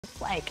It's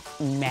like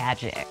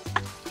magic.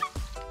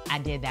 I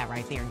did that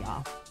right there,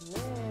 y'all.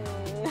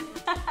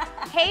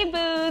 Hey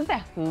boos,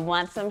 who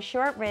wants some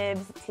short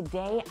ribs?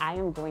 Today I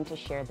am going to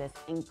share this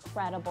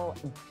incredible,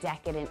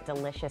 decadent,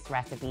 delicious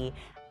recipe.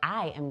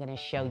 I am gonna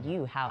show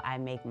you how I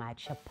make my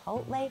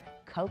Chipotle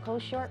Cocoa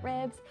Short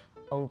Ribs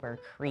over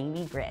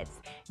creamy grits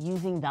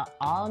using the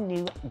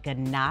all-new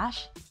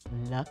Ganache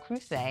Oval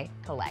Dutch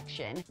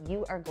collection.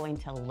 You are going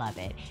to love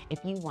it.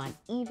 If you want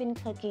even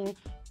cooking,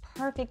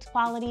 perfect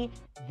quality,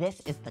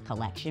 this is the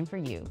collection for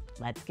you.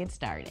 Let's get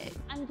started.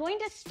 I'm going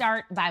to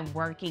start by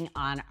working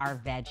on our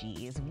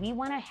veggies. We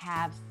want to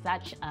have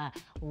such a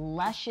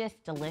luscious,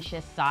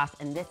 delicious sauce,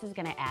 and this is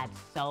gonna add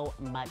so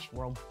much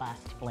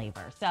robust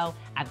flavor. So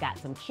I've got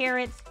some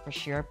carrots, for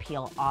sure,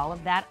 peel all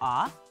of that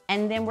off.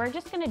 And then we're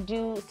just gonna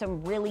do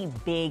some really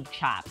big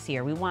chops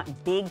here. We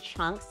want big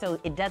chunks so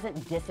it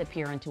doesn't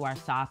disappear into our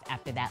sauce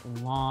after that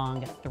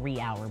long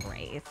 3-hour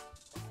braise.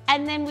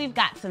 And then we've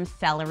got some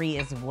celery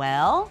as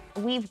well.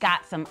 We've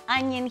got some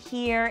onion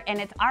here and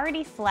it's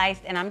already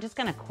sliced and I'm just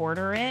gonna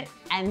quarter it.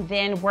 And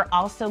then we're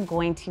also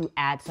going to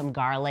add some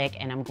garlic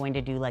and I'm going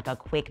to do like a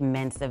quick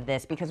mince of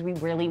this because we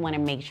really wanna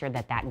make sure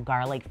that that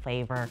garlic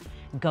flavor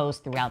goes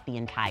throughout the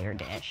entire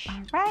dish.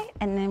 All right,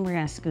 and then we're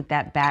gonna scoot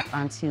that back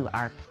onto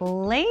our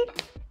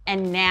plate.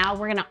 And now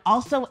we're gonna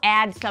also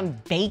add some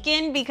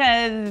bacon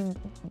because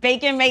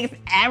bacon makes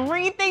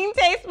everything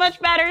taste much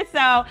better.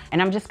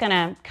 And I'm just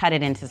gonna cut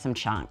it into some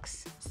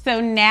chunks. So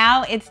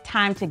now it's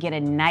time to get a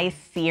nice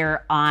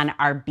sear on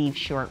our beef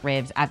short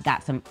ribs. I've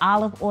got some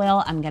olive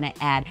oil I'm gonna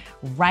add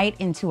right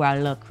into our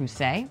Le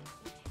Creuset.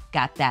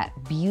 Got that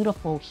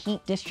beautiful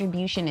heat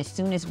distribution as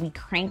soon as we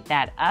crank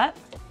that up.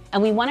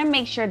 And we wanna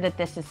make sure that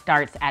this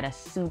starts at a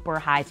super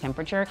high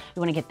temperature. We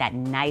wanna get that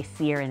nice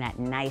sear and that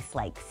nice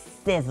like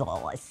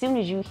sizzle. As soon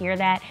as you hear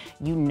that,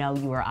 you know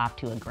you are off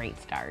to a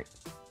great start.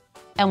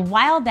 And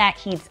while that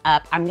heats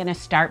up, I'm gonna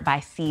start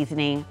by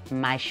seasoning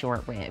my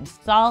short ribs.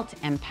 Salt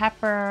and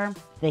pepper.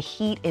 The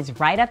heat is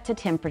right up to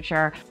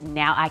temperature.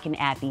 Now I can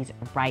add these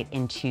right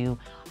into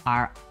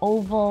our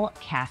oval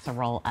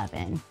casserole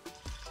oven.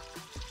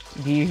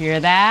 Do you hear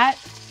that?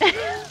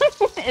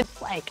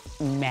 It's like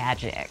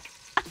magic.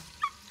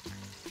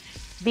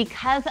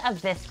 Because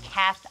of this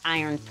cast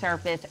iron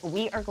surface,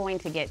 we are going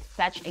to get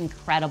such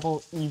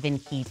incredible even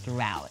heat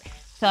throughout.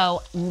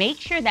 So make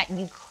sure that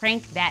you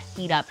crank that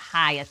heat up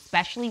high,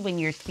 especially when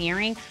you're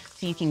searing,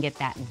 so you can get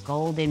that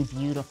golden,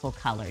 beautiful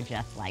color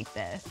just like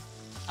this.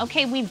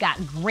 Okay, we've got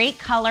great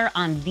color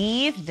on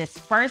these. This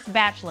first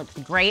batch looks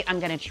great. I'm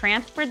gonna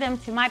transfer them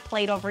to my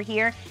plate over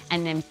here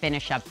and then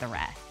finish up the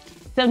rest.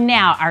 So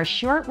now our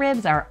short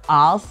ribs are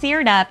all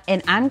seared up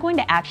and I'm going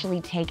to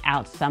actually take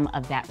out some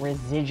of that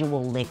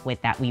residual liquid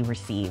that we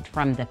received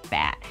from the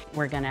fat.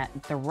 We're gonna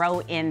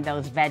throw in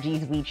those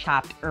veggies we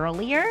chopped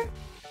earlier.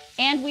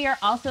 And we are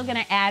also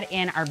gonna add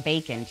in our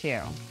bacon too.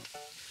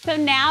 So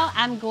now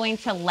I'm going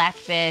to let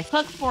this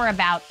cook for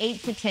about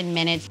 8 to 10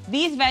 minutes.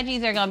 These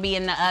veggies are gonna be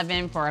in the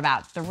oven for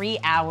about 3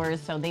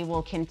 hours, so they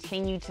will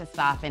continue to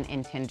soften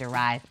and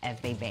tenderize as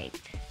they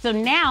bake. So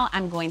now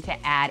I'm going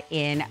to add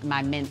in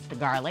my minced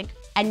garlic.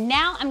 And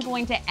now I'm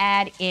going to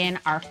add in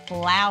our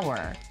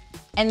flour.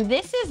 And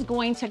this is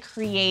going to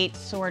create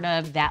sort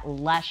of that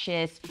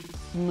luscious,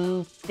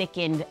 smooth,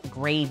 thickened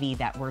gravy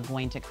that we're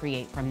going to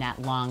create from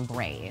that long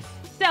braise.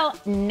 So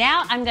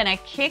now I'm gonna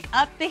kick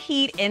up the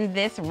heat in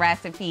this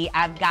recipe.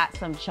 I've got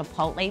some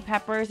chipotle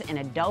peppers and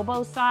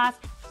adobo sauce.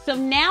 So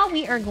now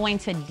we are going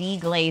to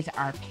deglaze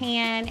our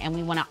pan and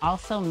we wanna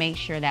also make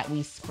sure that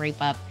we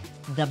scrape up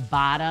the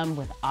bottom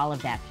with all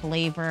of that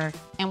flavor.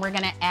 And we're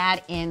gonna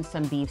add in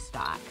some beef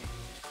stock.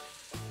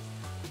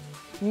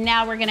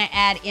 Now we're gonna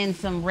add in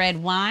some red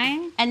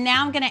wine. And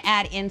now I'm gonna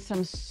add in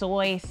some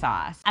soy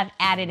sauce. I've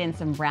added in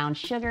some brown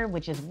sugar,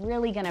 which is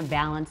really gonna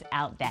balance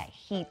out that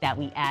heat that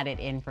we added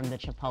in from the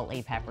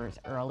chipotle peppers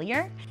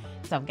earlier.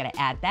 So I'm gonna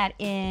add that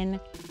in.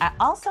 I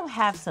also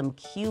have some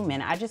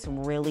cumin. I just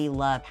really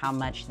love how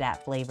much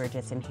that flavor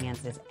just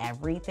enhances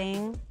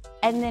everything.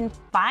 And then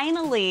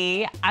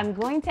finally, I'm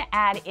going to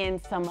add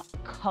in some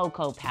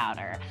cocoa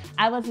powder.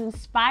 I was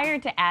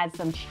inspired to add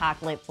some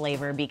chocolate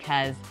flavor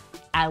because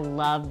I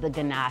love the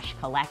Ganache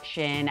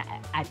collection.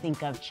 I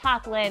think of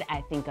chocolate,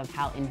 I think of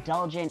how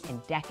indulgent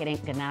and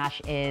decadent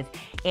Ganache is,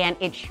 and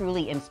it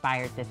truly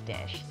inspired this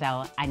dish.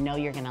 So I know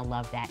you're gonna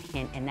love that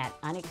hint and that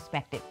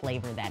unexpected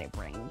flavor that it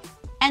brings.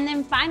 And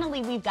then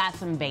finally, we've got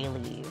some bay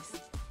leaves.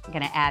 I'm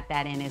gonna add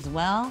that in as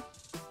well.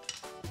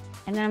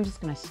 And then I'm just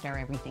gonna stir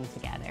everything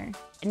together.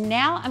 And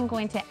now I'm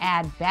going to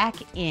add back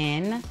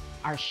in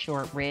our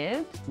short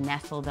ribs,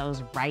 nestle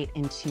those right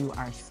into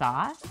our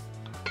sauce.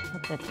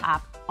 Put the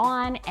top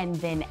on, and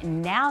then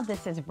now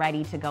this is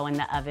ready to go in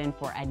the oven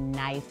for a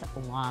nice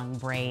long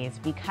braise.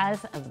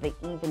 Because of the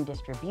even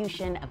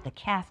distribution of the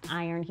cast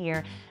iron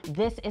here,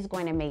 this is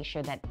going to make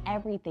sure that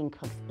everything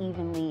cooks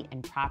evenly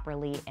and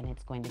properly, and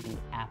it's going to be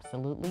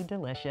absolutely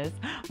delicious.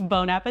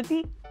 Bon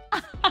appetit.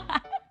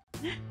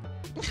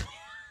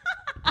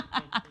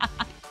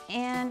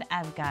 And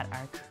I've got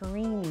our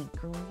creamy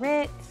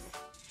grits.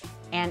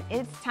 and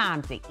it's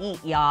time to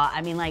eat, y'all.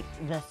 I mean, like,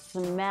 the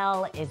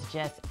smell is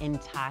just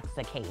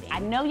intoxicating. I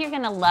know you're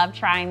gonna love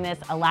trying this.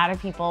 A lot of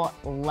people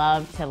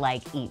love to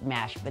like eat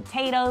mashed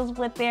potatoes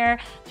with their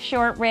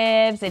short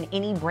ribs and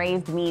any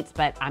braised meats,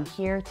 but I'm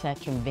here to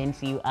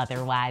convince you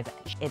otherwise.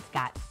 It's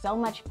got so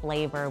much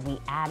flavor. We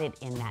added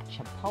in that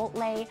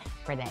chipotle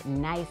for that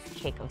nice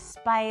kick of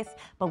spice,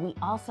 but we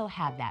also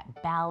have that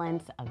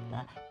balance of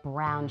the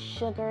brown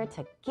sugar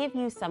to give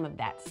you some of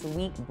that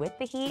sweet with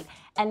the heat,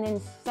 and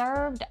then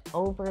served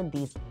over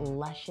these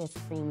luscious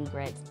creamy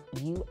grits.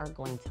 You are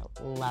going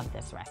to love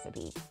this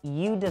recipe.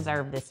 You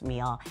deserve this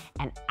meal,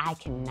 and I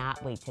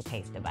cannot wait to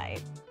taste a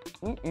bite.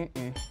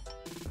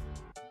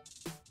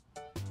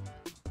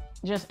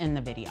 Just end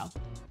the video.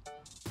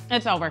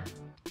 It's over.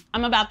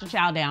 I'm about to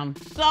chow down.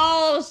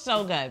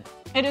 So good.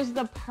 It is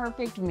the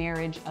perfect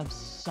marriage of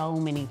so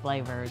many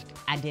flavors.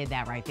 I did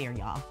that right there,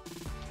 y'all.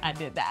 I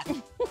did that.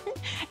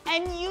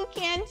 And you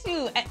can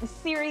too.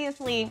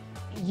 Seriously,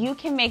 you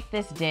can make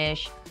this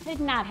dish. Could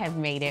not have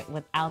made it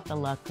without the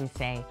Le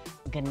Creuset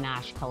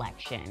Ganache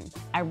collection.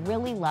 I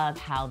really love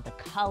how the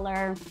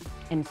color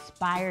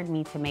inspired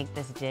me to make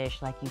this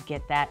dish. Like, you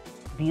get that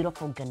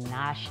beautiful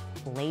ganache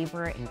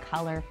flavor and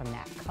color from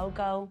that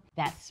cocoa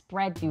that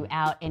spread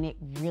throughout, and it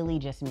really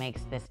just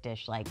makes this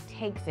dish, like,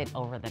 takes it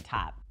over the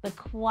top. The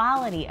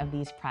quality of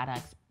these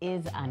products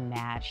is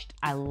unmatched.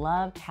 I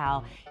loved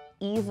how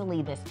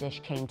easily this dish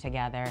came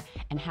together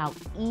and how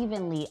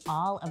evenly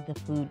all of the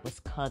food was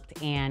cooked,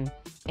 and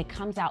it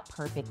comes out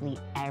perfectly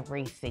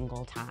every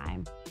single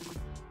time.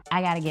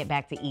 I gotta get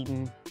back to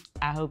eating.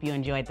 I hope you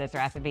enjoyed this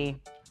recipe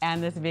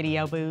and this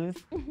video, boos.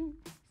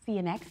 See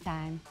you next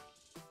time.